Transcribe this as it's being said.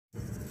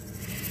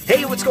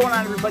Hey, what's going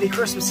on, everybody?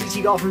 Chris with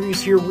CT Golf Reviews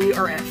here. We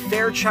are at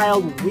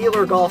Fairchild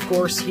Wheeler Golf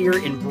Course here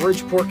in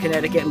Bridgeport,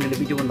 Connecticut. I'm going to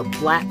be doing the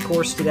black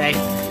course today,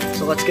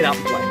 so let's get out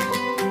and play.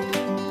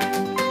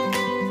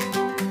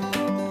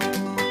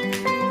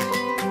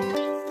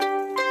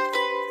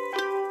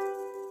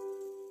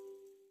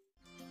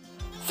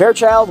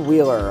 Fairchild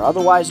Wheeler,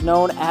 otherwise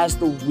known as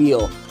the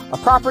Wheel, a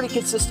property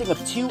consisting of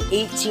two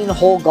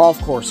 18-hole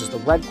golf courses, the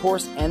red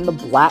course and the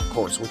black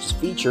course, which is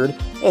featured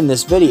in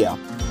this video.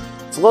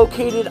 It's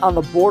located on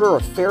the border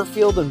of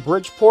Fairfield and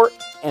Bridgeport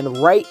and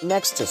right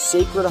next to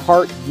Sacred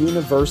Heart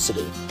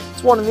University.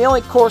 It's one of the only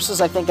courses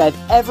I think I've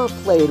ever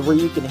played where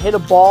you can hit a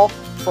ball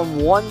from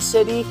one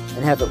city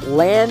and have it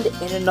land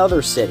in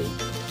another city.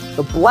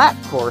 The black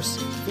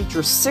course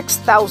features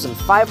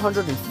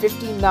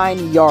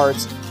 6,559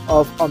 yards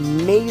of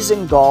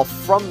amazing golf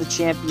from the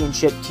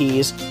championship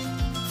tees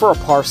for a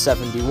par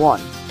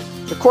 71.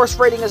 The course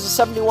rating is a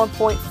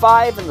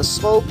 71.5 and the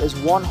slope is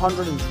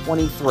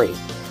 123.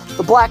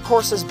 The black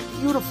course has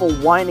beautiful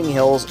winding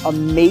hills,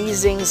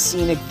 amazing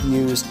scenic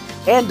views,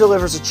 and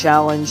delivers a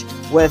challenge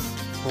with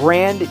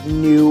brand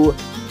new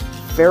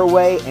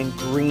fairway and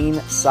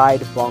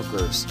greenside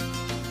bunkers.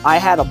 I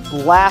had a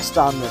blast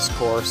on this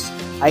course.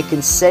 I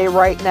can say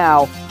right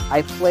now,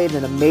 I played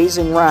an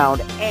amazing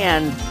round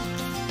and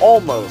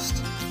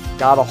almost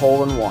got a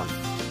hole-in-one.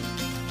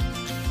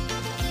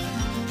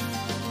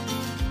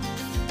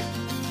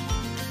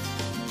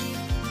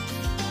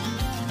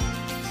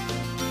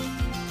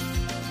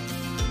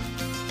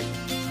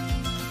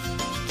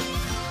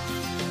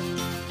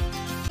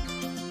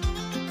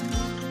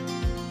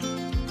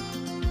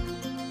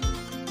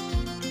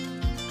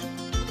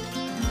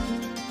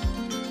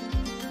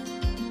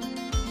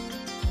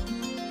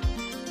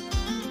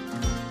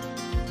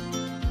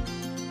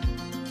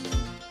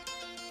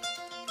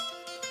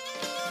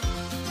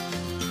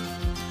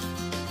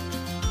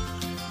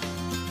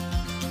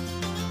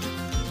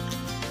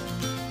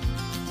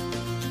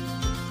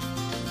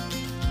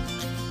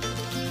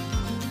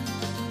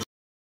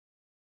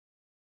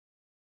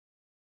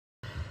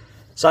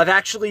 So I've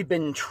actually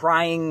been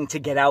trying to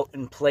get out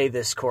and play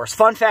this course.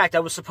 Fun fact,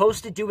 I was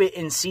supposed to do it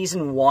in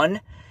Season 1,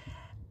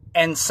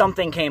 and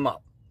something came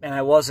up, and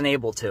I wasn't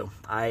able to.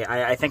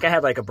 I think I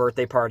had like a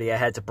birthday party I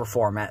had to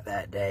perform at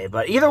that day.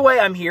 But either way,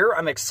 I'm here.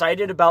 I'm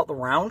excited about the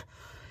round,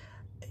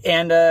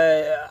 and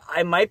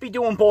I might be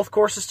doing both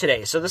courses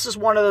today. So this is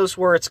one of those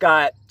where it's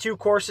got two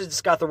courses.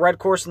 It's got the red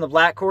course and the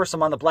black course.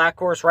 I'm on the black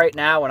course right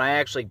now, and I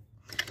actually,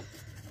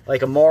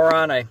 like a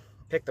moron, I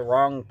picked the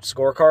wrong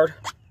scorecard.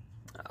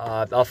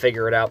 I'll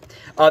figure it out.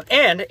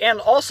 And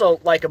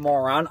also, like a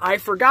moron, I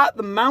forgot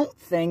the mount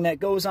thing that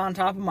goes on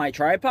top of my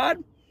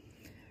tripod.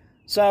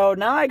 So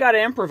now I got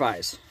to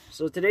improvise.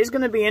 So today's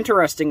going to be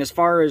interesting as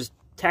far as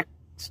tech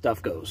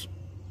stuff goes.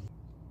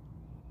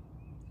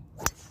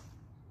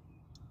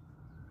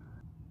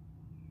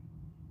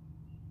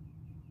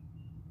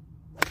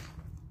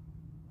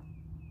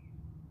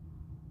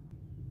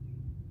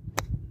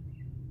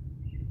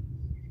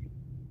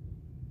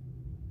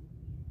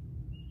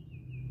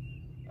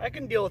 I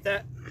can deal with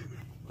that.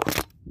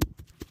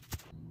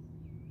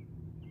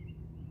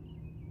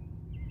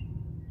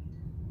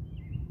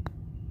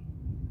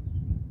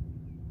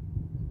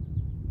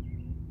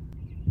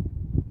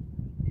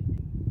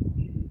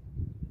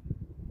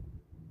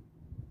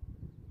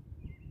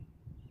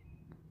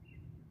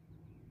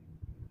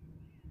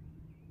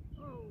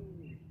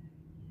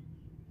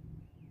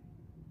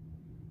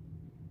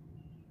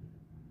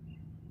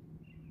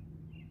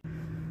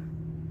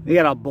 We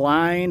got a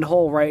blind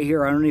hole right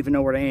here. I don't even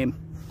know where to aim.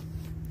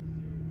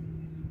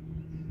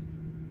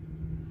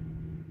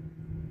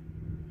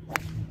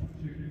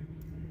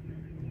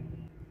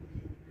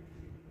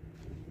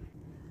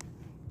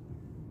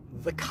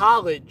 The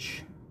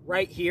college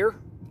right here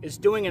is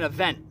doing an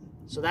event.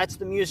 So that's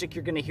the music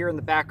you're going to hear in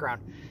the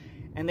background.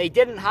 And they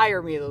didn't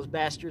hire me, those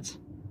bastards.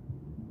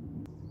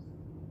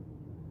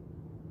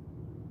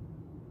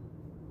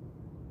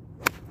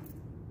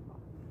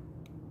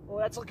 Well,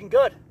 that's looking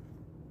good.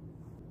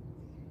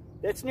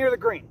 It's near the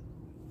green.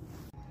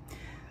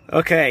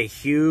 Okay,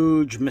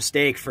 huge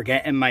mistake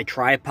forgetting my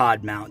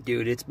tripod mount,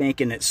 dude. It's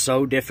making it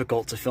so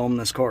difficult to film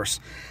this course.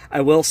 I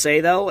will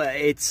say though,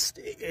 it's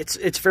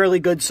fairly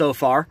good so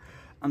far.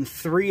 I'm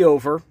 3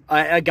 over.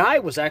 A guy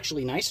was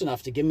actually nice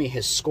enough to give me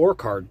his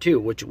scorecard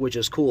too, which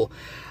is cool.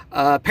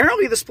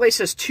 Apparently this place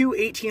has two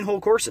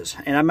 18-hole courses,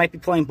 and I might be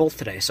playing both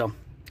today, so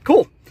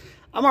cool.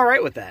 I'm all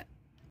right with that.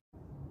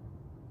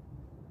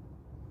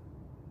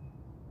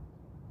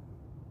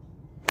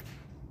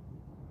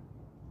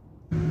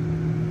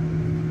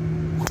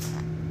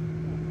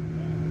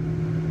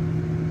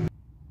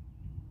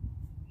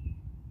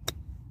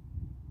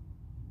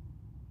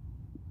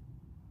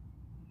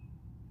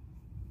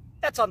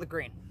 That's on the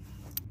green.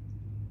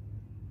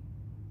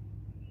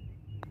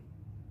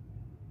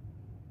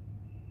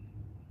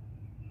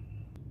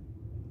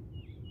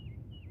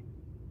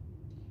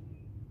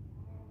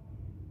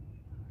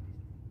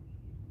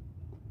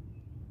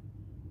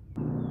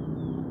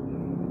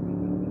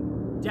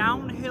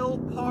 Downhill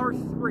par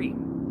 3.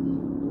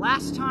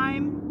 Last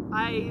time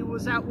I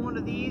was at one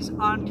of these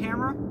on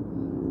camera,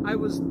 I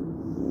was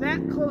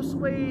that close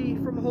away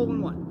from a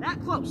hole-in-one.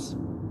 That close.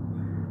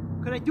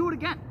 Could I do it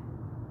again?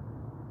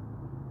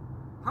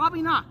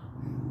 Probably not.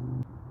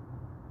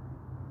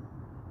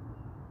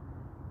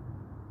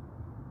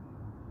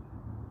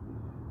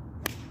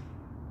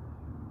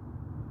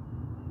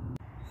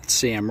 Let's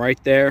see, I'm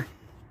right there.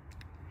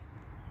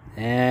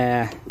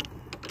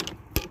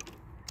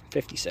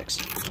 56.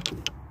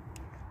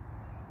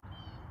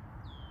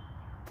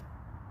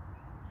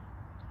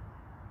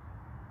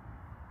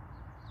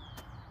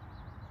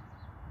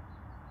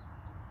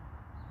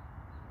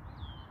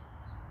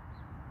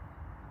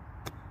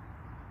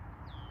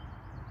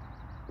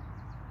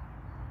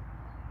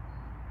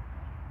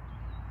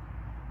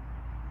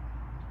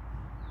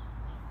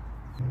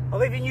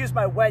 I'll even use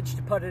my wedge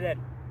to put it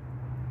in.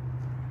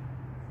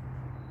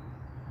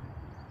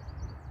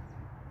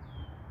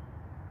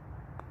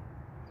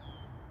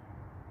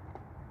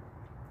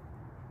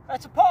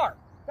 That's a par.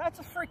 That's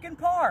a freaking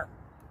par.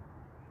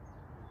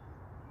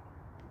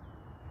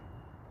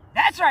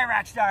 That's right,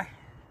 Rockstar.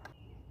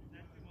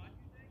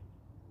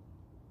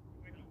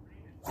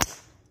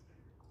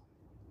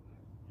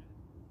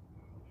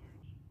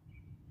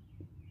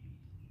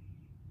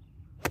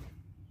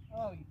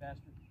 Oh, you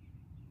bastard.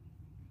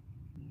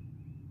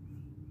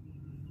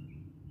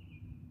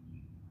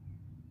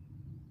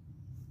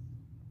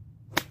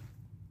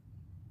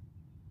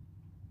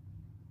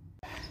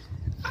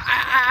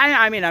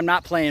 I mean, I'm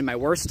not playing my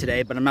worst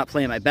today, but I'm not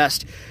playing my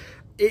best.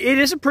 It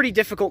is a pretty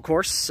difficult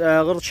course,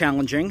 a little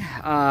challenging.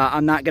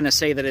 I'm not going to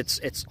say that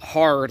it's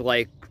hard,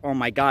 like, oh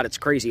my God, it's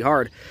crazy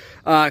hard.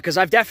 Because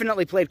I've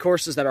definitely played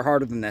courses that are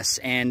harder than this.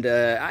 And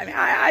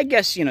I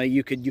guess, you know,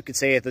 you could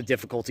say that the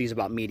difficulty is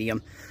about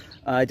medium.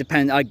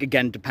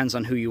 Again, depends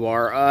on who you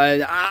are.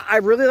 I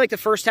really like the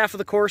first half of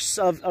the course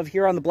of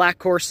here on the black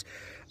course.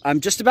 I'm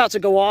just about to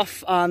go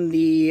off on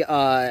the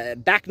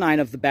back nine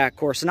of the back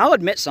course, and I'll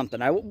admit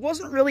something. I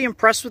wasn't really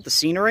impressed with the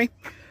scenery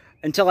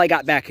until I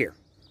got back here.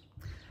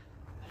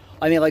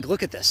 I mean, like,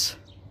 look at this.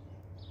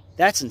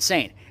 That's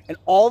insane. And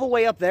all the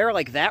way up there,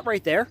 like that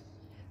right there,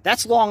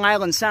 that's Long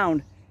Island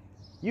Sound.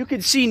 You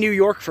could see New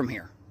York from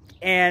here.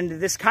 And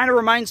this kind of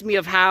reminds me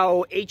of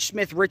how H.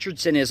 Smith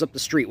Richardson is up the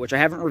street, which I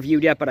haven't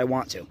reviewed yet, but I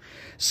want to.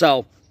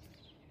 So,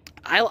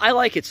 I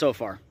like it so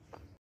far.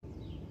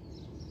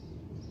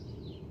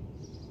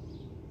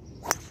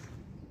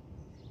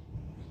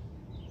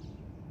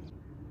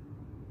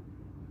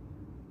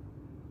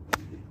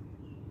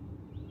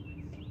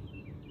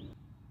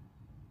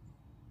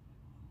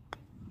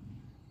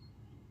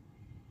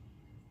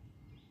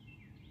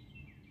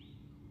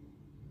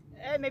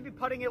 Maybe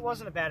putting it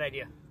wasn't a bad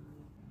idea.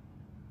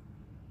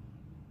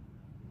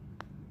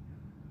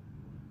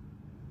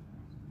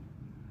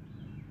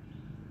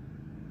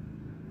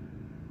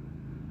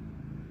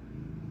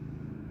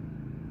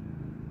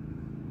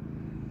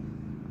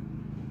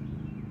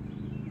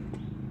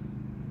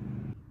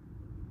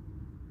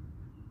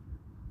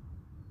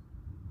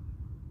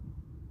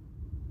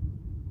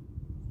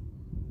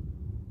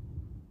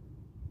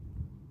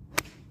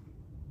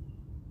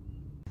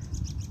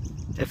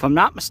 If I'm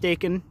not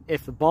mistaken,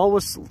 if the ball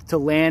was to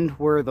land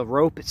where the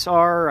ropes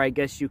are, I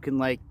guess you can,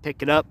 like,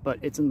 pick it up, but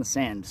it's in the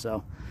sand,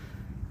 so,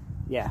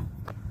 yeah.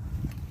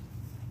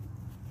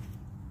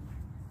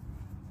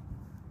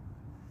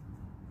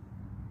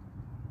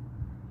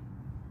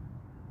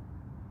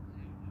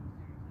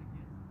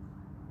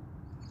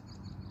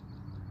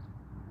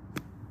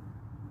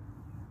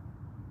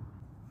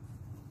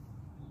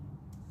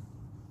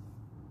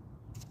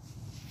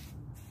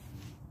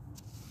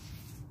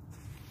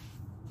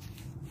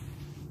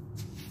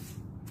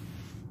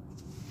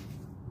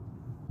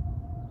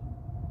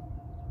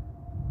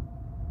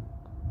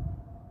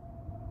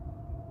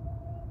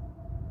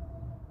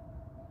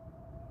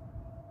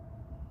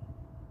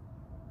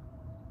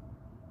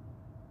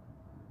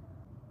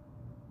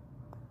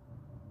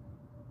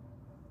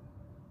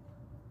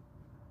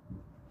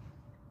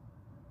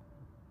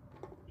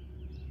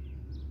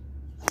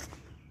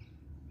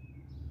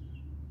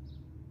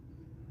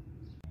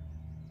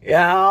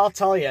 Yeah, I'll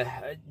tell you,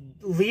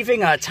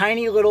 leaving a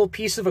tiny little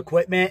piece of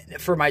equipment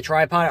for my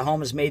tripod at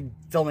home has made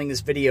filming this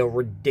video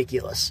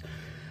ridiculous.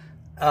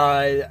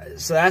 So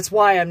that's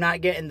why I'm not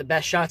getting the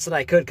best shots that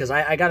I could, because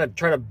I got to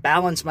try to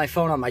balance my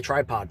phone on my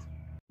tripod.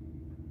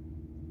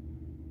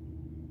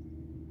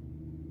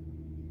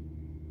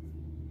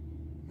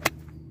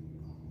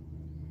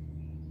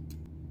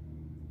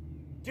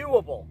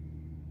 Doable.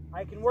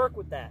 I can work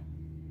with that.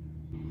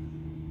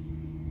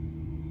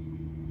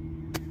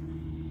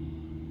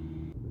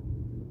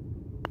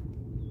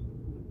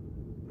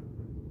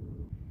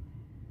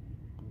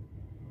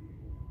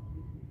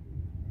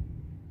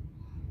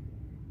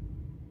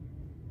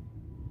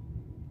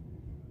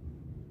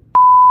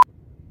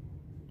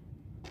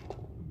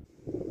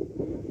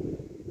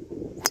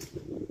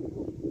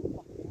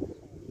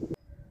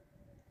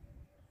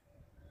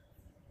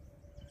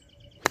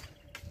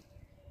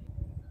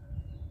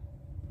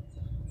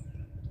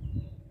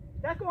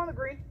 That go on the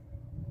green?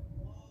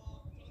 On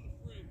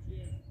the fringe,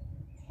 yeah.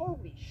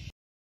 Holy shit.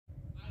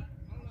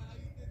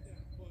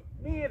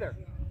 Me either.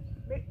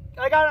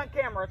 I got it on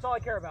camera. That's all I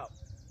care about.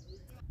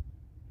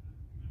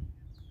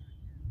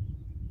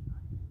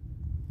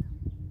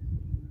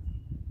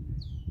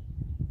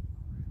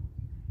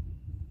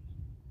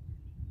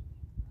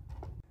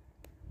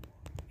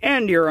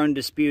 And your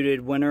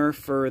undisputed winner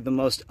for the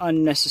most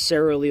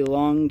unnecessarily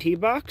long tee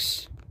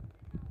box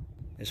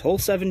is hole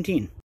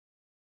 17.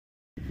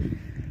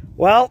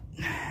 Well,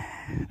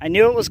 I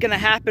knew it was going to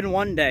happen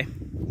one day.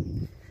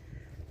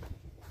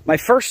 My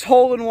first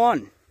hole in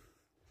one.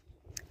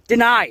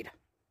 Denied.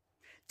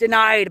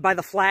 Denied by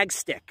the flag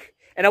stick.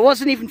 And I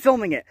wasn't even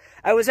filming it.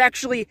 I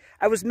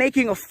was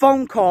making a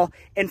phone call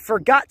and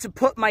forgot to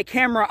put my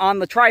camera on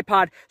the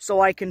tripod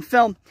so I can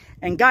film.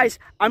 And guys,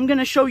 I'm going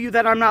to show you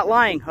that I'm not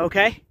lying,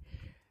 okay?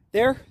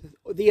 There,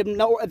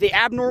 the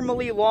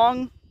abnormally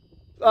long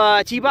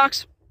tee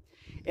box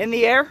in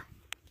the air.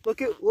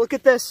 Look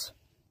at this.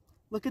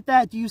 Look at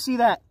that. Do you see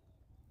that?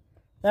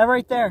 That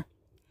right there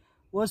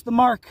was the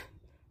mark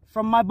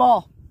from my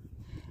ball.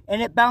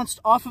 And it bounced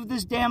off of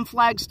this damn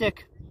flag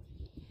stick.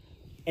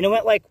 And it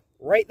went like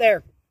right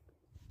there.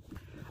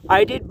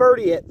 I did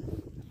birdie it.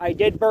 I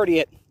did birdie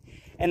it.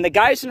 And the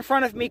guys in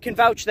front of me can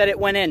vouch that it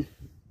went in.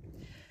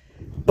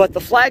 But the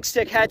flag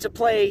stick had to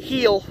play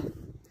heel.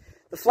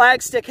 The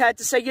flag stick had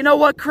to say, you know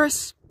what,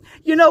 Chris?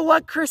 You know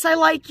what, Chris? I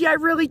like you. I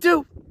really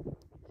do.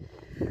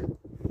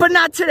 But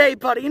not today,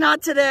 buddy.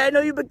 Not today. I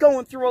know you've been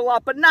going through a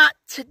lot, but not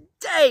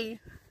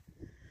today.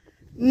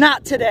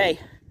 Not today.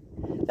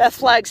 That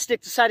flag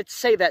stick decided to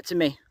say that to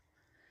me.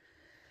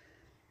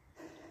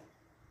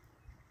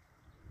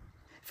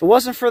 If it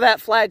wasn't for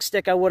that flag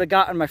stick, I would have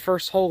gotten my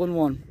first hole in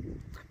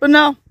one. But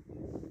no.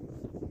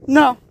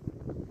 No.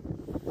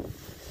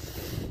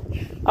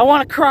 I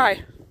want to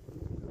cry.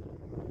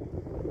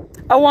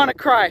 I want to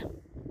cry.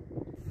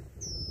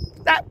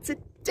 Not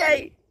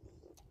today.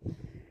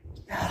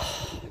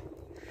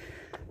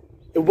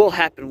 It will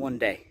happen one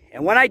day.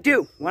 And when I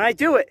do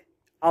it,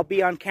 I'll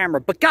be on camera.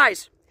 But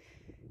guys,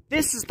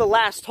 this is the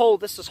last hole.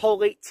 This is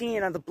hole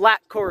 18 on the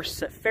black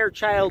course at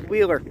Fairchild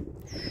Wheeler.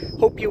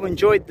 Hope you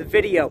enjoyed the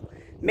video.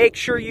 Make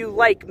sure you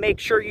like, make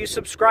sure you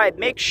subscribe,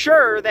 make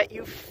sure that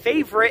you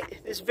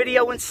favorite this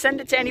video and send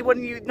it to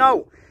anyone you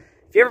know.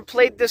 If you ever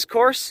played this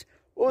course,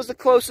 what was the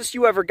closest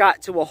you ever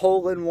got to a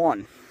hole in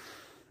one?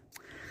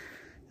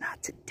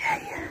 Not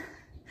today.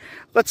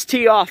 Let's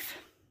tee off.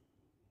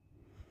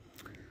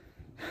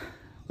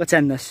 Let's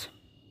end this.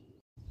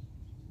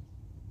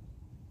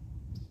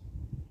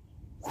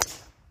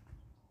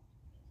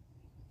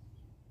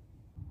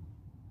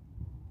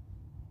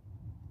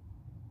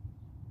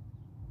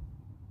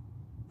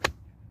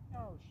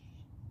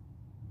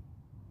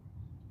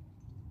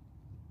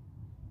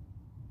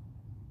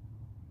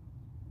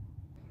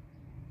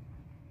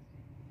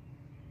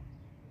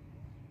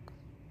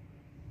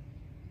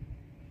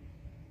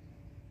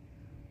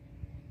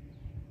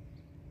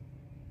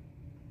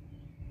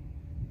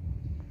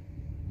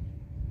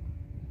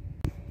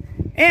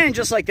 And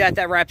just like that,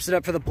 that wraps it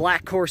up for the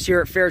black course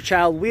here at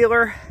Fairchild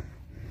Wheeler.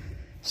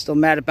 Still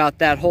mad about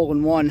that hole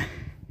in one.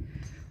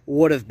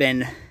 Would have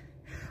been.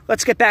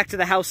 Let's get back to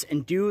the house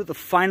and do the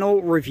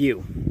final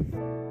review.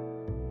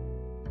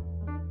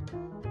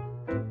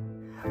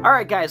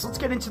 Alright guys, let's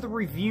get into the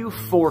review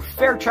for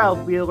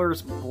Fairchild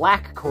Wheeler's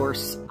black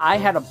course. I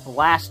had a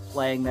blast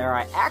playing there.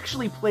 I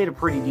actually played a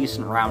pretty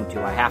decent round too,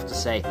 I have to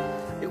say.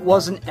 It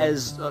wasn't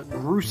as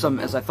gruesome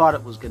as I thought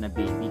it was going to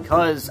be,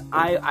 because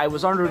I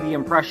was under the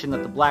impression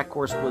that the black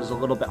course was a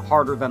little bit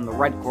harder than the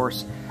red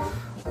course,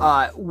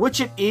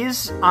 which it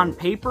is on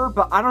paper,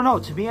 but I don't know,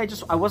 to me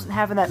I wasn't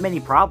having that many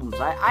problems.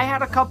 I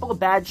had a couple of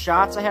bad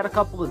shots, I had a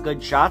couple of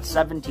good shots,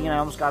 17, I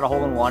almost got a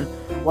hole in one.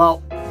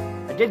 Well,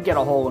 I did get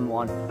a hole in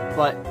one,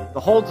 but the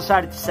hole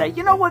decided to say,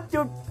 you know what,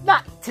 dude,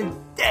 not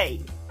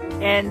today,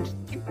 and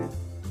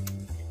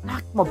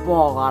knocked my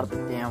ball out of the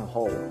damn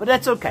hole. But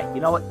that's okay.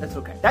 You know what? That's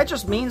okay. That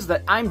just means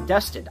that I'm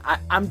destined.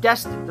 I'm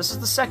destined. This is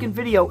the second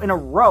video in a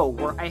row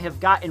where I have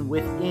gotten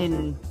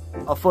within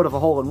a foot of a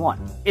hole in one.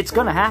 It's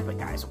gonna happen,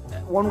 guys.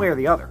 One way or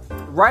the other.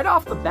 Right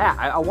off the bat,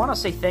 I want to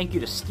say thank you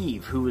to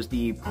Steve, who is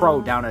the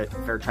pro down at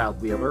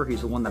Fairchild Wheeler.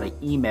 He's the one that I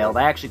emailed.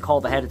 I actually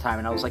called ahead of time,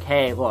 and I was like,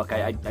 hey, look,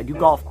 I do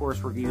golf course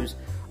reviews.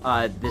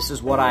 This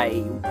is what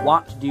I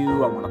want to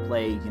do. I want to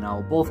play, you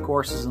know, both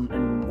courses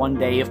in one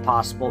day if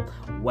possible.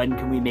 When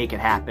can we make it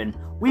happen?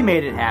 We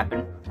made it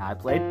happen. I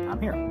played. I'm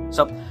here.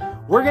 So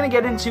we're going to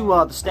get into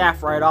the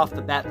staff right off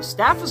the bat. The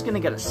staff is going to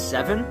get a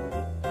 7.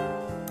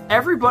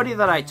 Everybody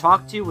that I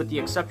talked to, with the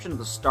exception of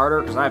the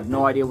starter, because I have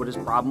no idea what his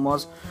problem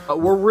was,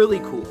 were really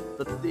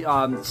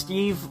cool.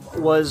 Steve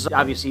was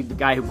obviously the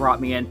guy who brought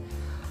me in.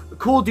 The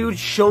cool dude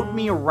showed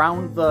me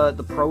around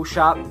the pro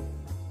shop.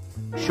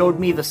 Showed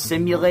me the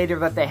simulator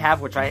that they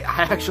have, which I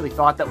actually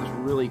thought that was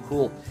really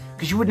cool,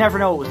 because you would never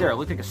know it was there. It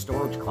looked like a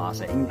storage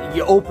closet, and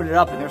you open it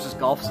up and there's this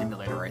golf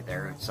simulator right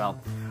there. So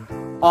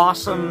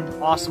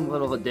awesome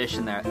little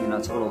addition there. You know,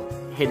 it's a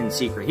little hidden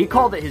secret. He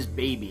called it his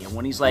baby, and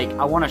when he's like,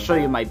 I want to show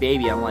you my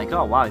baby, I'm like,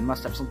 oh wow, he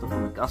must have something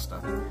from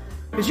Augusta.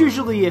 Because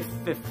usually if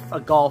a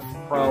golf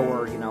pro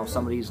or, you know,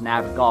 somebody who's an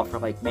avid golfer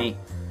like me,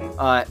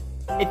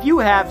 if you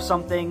have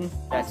something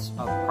that's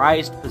a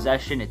prized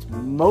possession, it's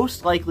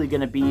most likely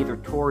going to be either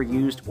tour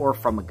used or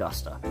from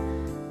Augusta.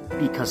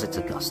 Because it's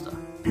Augusta.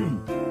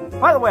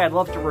 By the way, I'd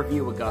love to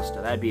review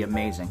Augusta. That'd be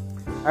amazing.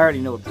 I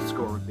already know what the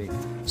score would be.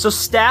 So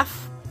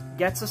Steph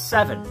gets a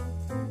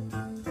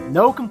 7.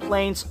 No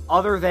complaints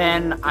other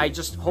than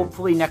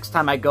hopefully next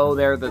time I go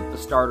there, the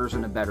starter's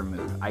in a better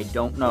mood. I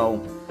don't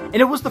know. And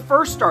it was the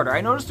first starter.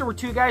 I noticed there were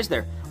 2 guys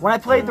there. When I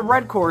played the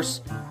red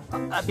course,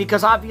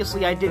 because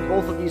obviously I did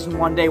both of these in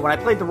one day, when I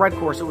played the red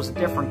course, it was a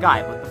different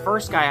guy. But the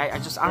first guy,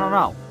 I don't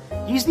know.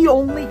 He's the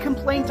only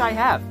complaint I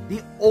have.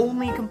 The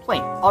only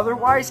complaint.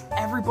 Otherwise,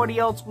 everybody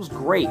else was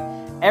great.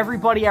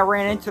 Everybody I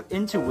ran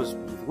into was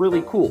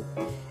really cool.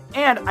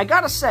 And I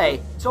gotta say,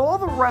 to all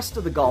the rest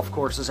of the golf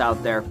courses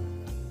out there,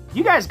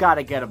 you guys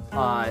gotta get a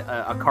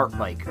kart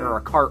bike, or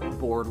a kart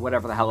board,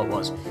 whatever the hell it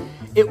was.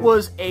 It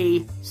was a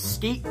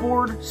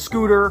skateboard,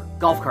 scooter,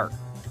 golf cart.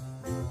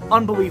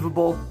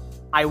 Unbelievable.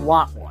 I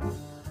want one.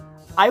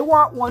 I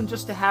want one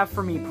just to have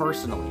for me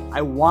personally.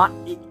 I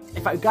want it.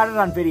 If I got it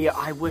on video,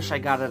 I wish I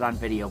got it on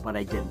video, but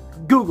I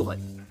didn't. Google it.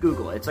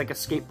 Google it. It's like a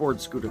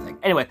skateboard scooter thing.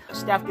 Anyway,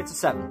 Steph gets a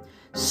 7.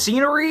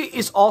 Scenery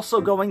is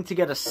also going to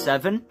get a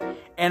 7.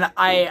 And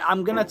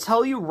I'm going to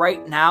tell you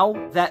right now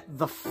that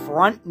the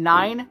front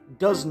 9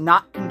 does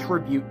not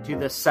contribute to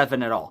the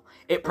 7 at all.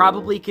 It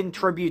probably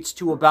contributes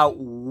to about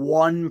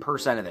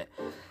 1% of it.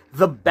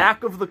 The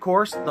back of the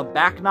course, the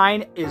back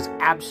 9, is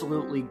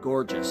absolutely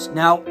gorgeous.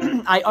 Now,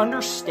 I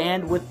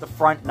understand with the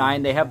front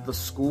 9, they have the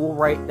school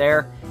right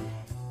there.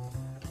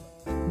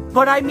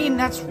 But I mean,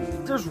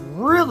 there's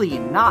really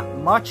not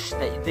much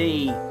that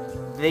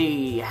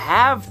they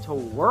have to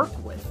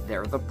work with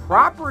there. The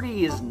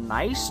property is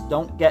nice,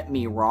 don't get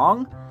me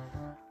wrong,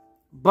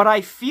 but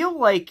I feel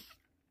like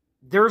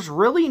there's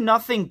really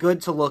nothing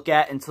good to look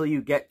at until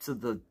you get to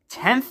the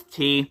 10th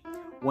tee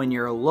when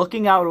you're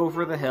looking out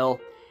over the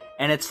hill,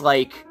 and it's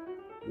like,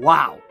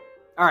 wow.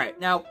 All right,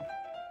 now,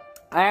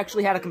 I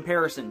actually had a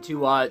comparison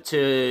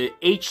to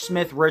H.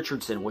 Smith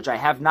Richardson, which I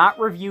have not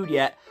reviewed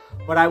yet,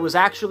 but I was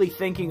actually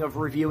thinking of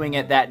reviewing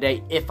it that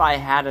day if I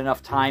had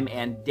enough time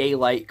and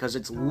daylight, because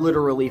it's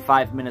literally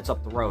 5 minutes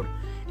up the road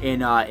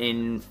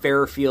in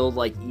Fairfield,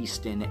 like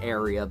Easton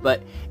area.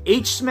 But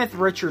H. Smith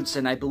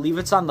Richardson, I believe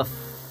it's on the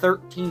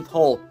 13th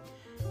hole.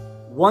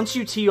 Once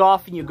you tee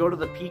off and you go to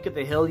the peak of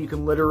the hill, you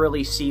can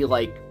literally see,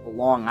 like,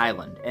 Long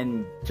Island.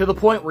 And to the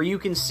point where you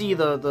can see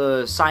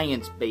the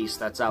science base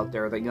that's out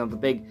there, you know, the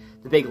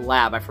big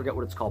lab. I forget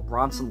what it's called,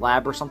 Bronson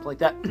Lab or something like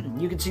that.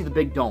 You can see the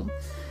big dome.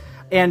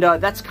 And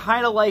that's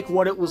kind of like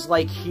what it was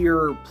like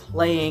here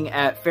playing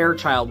at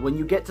Fairchild. When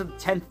you get to the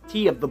 10th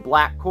tee of the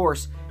black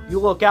course, you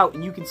look out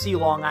and you can see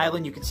Long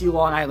Island, you can see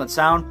Long Island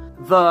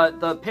Sound.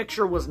 The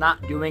picture was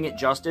not doing it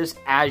justice,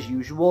 as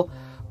usual,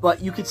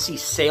 but you could see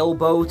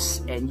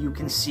sailboats and you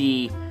can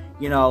see,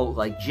 you know,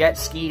 like jet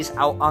skis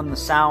out on the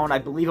Sound. I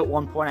believe at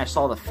one point I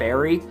saw the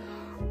ferry,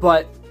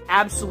 but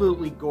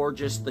absolutely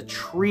gorgeous. The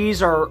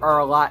trees are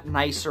a lot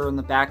nicer in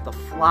the back. The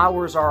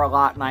flowers are a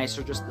lot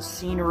nicer. Just the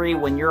scenery.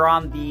 When you're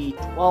on the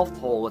 12th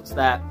hole,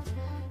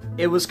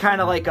 it was kind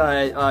of like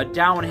a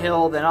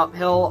downhill, then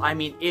uphill. I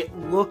mean, it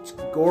looked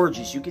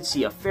gorgeous. You could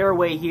see a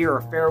fairway here,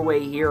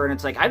 and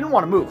it's like, I didn't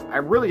want to move. I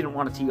really didn't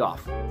want to tee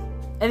off.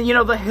 And, you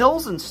know, the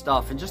hills and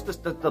stuff, and just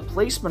the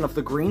placement of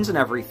the greens and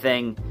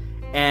everything,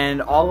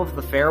 and all of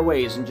the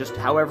fairways, and just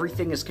how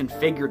everything is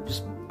configured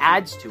just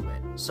adds to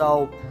it.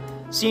 So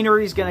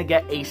scenery is going to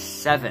get a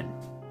 7.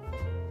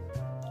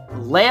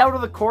 Layout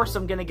of the course,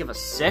 I'm going to give a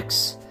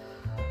 6.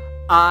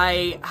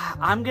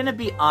 I'm going to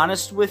be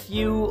honest with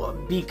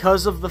you,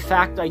 because of the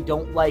fact I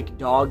don't like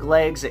dog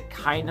legs, it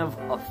kind of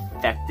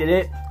affected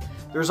it.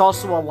 There's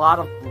also a lot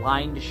of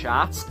blind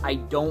shots.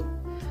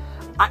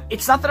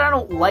 It's not that I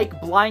don't like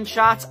blind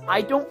shots,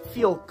 I don't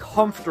feel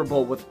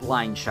comfortable with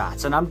blind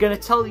shots, and I'm going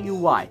to tell you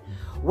why.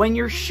 When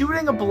you're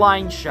shooting a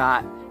blind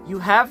shot, you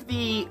have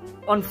the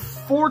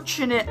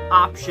unfortunate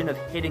option of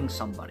hitting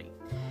somebody.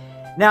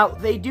 Now,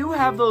 they do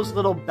have those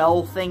little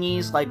bell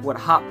thingies, like what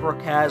Hot Brook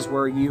has,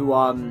 where if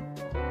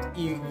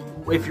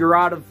you're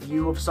out of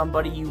view of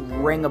somebody, you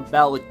ring a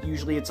bell.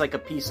 Usually it's like a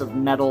piece of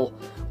metal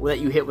that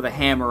you hit with a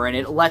hammer, and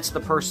it lets the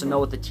person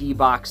know at the tee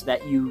box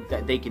that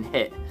they can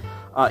hit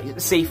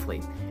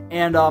safely.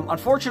 And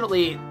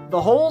unfortunately,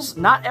 the holes,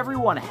 not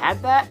everyone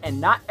had that,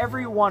 and not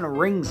everyone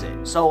rings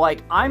it. So,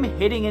 like, I'm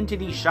hitting into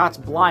these shots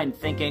blind,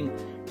 thinking,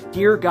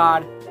 dear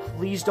God,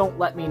 please don't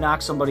let me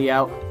knock somebody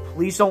out.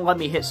 Please don't let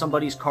me hit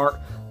somebody's cart.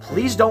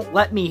 Please don't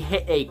let me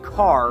hit a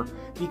car,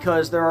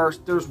 because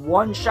there's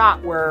one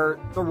shot where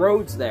the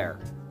road's there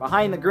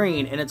behind the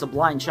green and it's a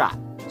blind shot.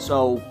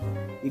 So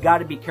you got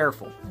to be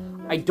careful.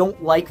 I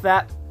don't like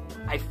that.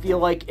 I feel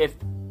like if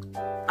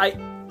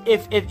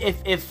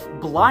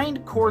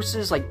blind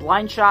courses, like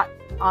blind shot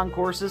on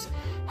courses,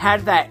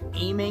 had that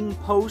aiming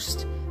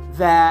post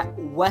that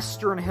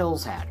Western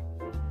Hills had,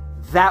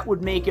 that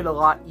would make it a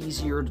lot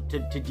easier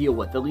to deal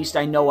with. At least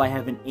I know I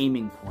have an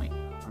aiming point.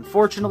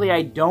 Unfortunately,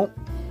 I don't,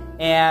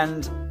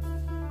 and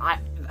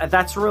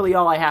that's really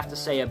all I have to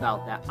say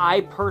about that.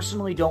 I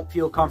personally don't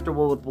feel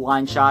comfortable with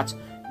blind shots,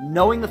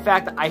 knowing the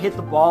fact that I hit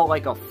the ball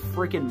like a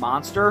freaking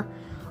monster.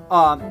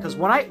 Because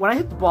when I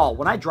hit the ball,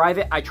 when I drive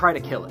it, I try to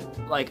kill it.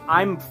 Like,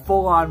 I'm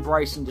full-on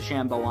Bryson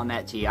DeChambeau on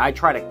that tee. I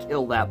try to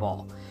kill that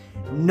ball.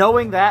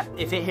 Knowing that,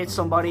 if it hits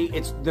somebody,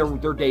 it's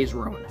their day's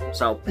ruined.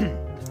 So,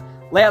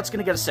 layout's going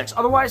to get a 6.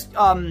 Otherwise,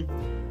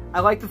 I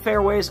like the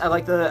fairways. I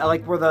like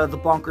where the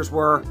bunkers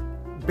were.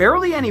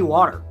 Barely any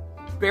water.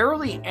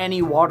 Barely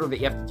any water that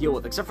you have to deal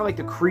with, except for, like,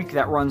 the creek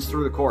that runs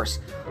through the course.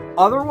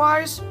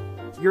 Otherwise,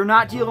 you're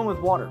not dealing with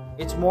water.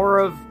 It's more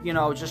of, you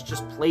know,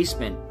 just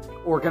placement,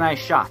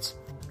 organized shots.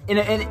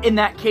 In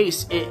that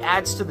case, it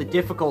adds to the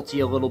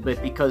difficulty a little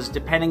bit because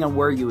depending on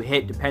where you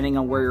hit, depending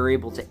on where you're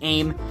able to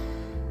aim,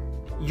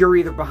 you're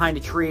either behind a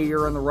tree,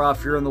 you're in the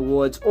rough, you're in the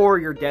woods, or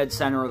you're dead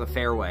center of the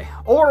fairway.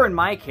 Or in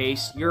my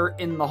case, you're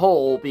in the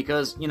hole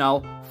because, you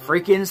know,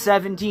 freaking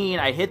 17,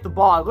 I hit the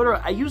ball.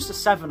 I used a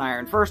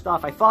 7-iron. First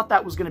off, I thought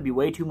that was going to be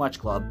way too much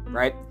club,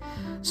 right?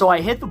 So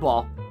I hit the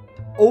ball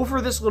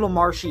over this little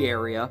marshy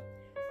area.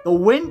 The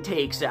wind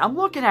takes it. I'm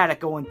looking at it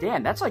going,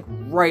 damn, that's like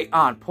right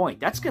on point.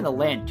 That's going to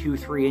land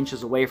 2-3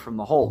 inches away from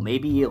the hole,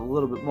 maybe a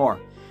little bit more.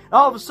 And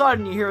all of a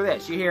sudden, you hear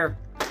this. You hear,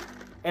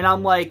 and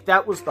I'm like,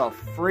 that was the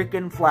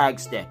freaking flag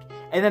stick.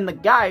 And then the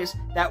guys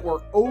that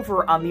were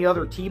over on the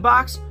other tee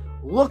box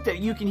looked at,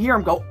 you can hear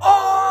them go,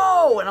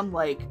 oh! And I'm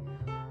like,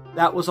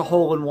 that was a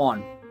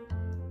hole-in-one.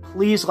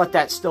 Please let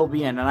that still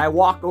be in. And I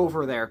walk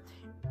over there,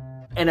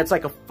 and it's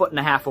like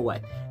 1.5 feet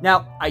away.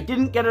 Now, I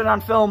didn't get it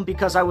on film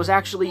because I was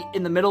actually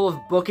in the middle of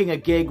booking a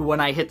gig when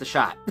I hit the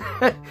shot.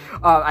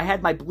 I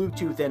had my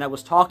Bluetooth in. I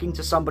was talking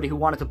to somebody who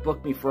wanted to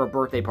book me for a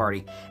birthday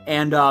party.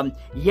 And,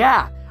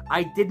 yeah,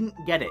 I didn't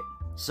get it.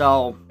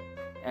 So,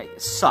 it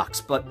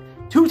sucks. But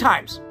 2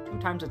 times. 2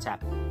 times it's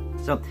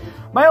happened. So,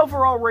 my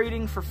overall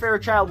rating for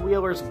Fairchild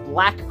Wheeler's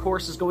black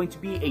course is going to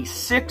be a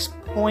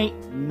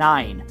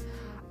 6.9.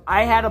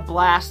 I had a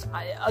blast.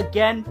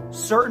 Again,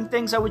 certain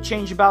things I would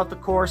change about the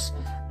course.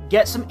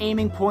 Get some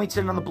aiming points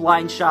in on the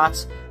blind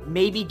shots.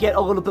 Maybe get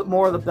a little bit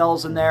more of the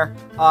bells in there.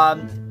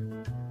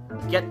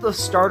 Get the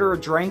starter a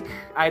drink.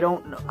 I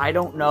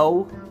don't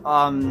know.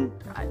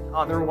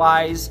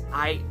 Otherwise,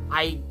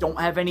 I don't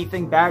have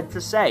anything bad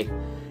to say.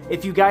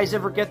 If you guys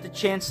ever get the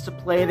chance to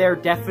play there,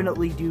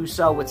 definitely do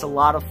so. It's a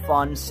lot of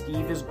fun.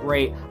 Steve is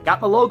great.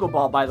 Got my logo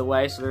ball, by the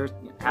way, so there's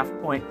half a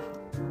point.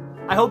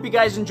 I hope you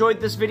guys enjoyed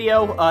this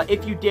video.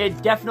 If you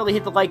did, definitely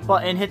hit the like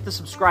button, hit the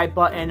subscribe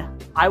button.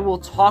 I will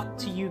talk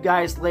to you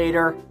guys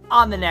later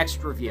on the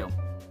next review.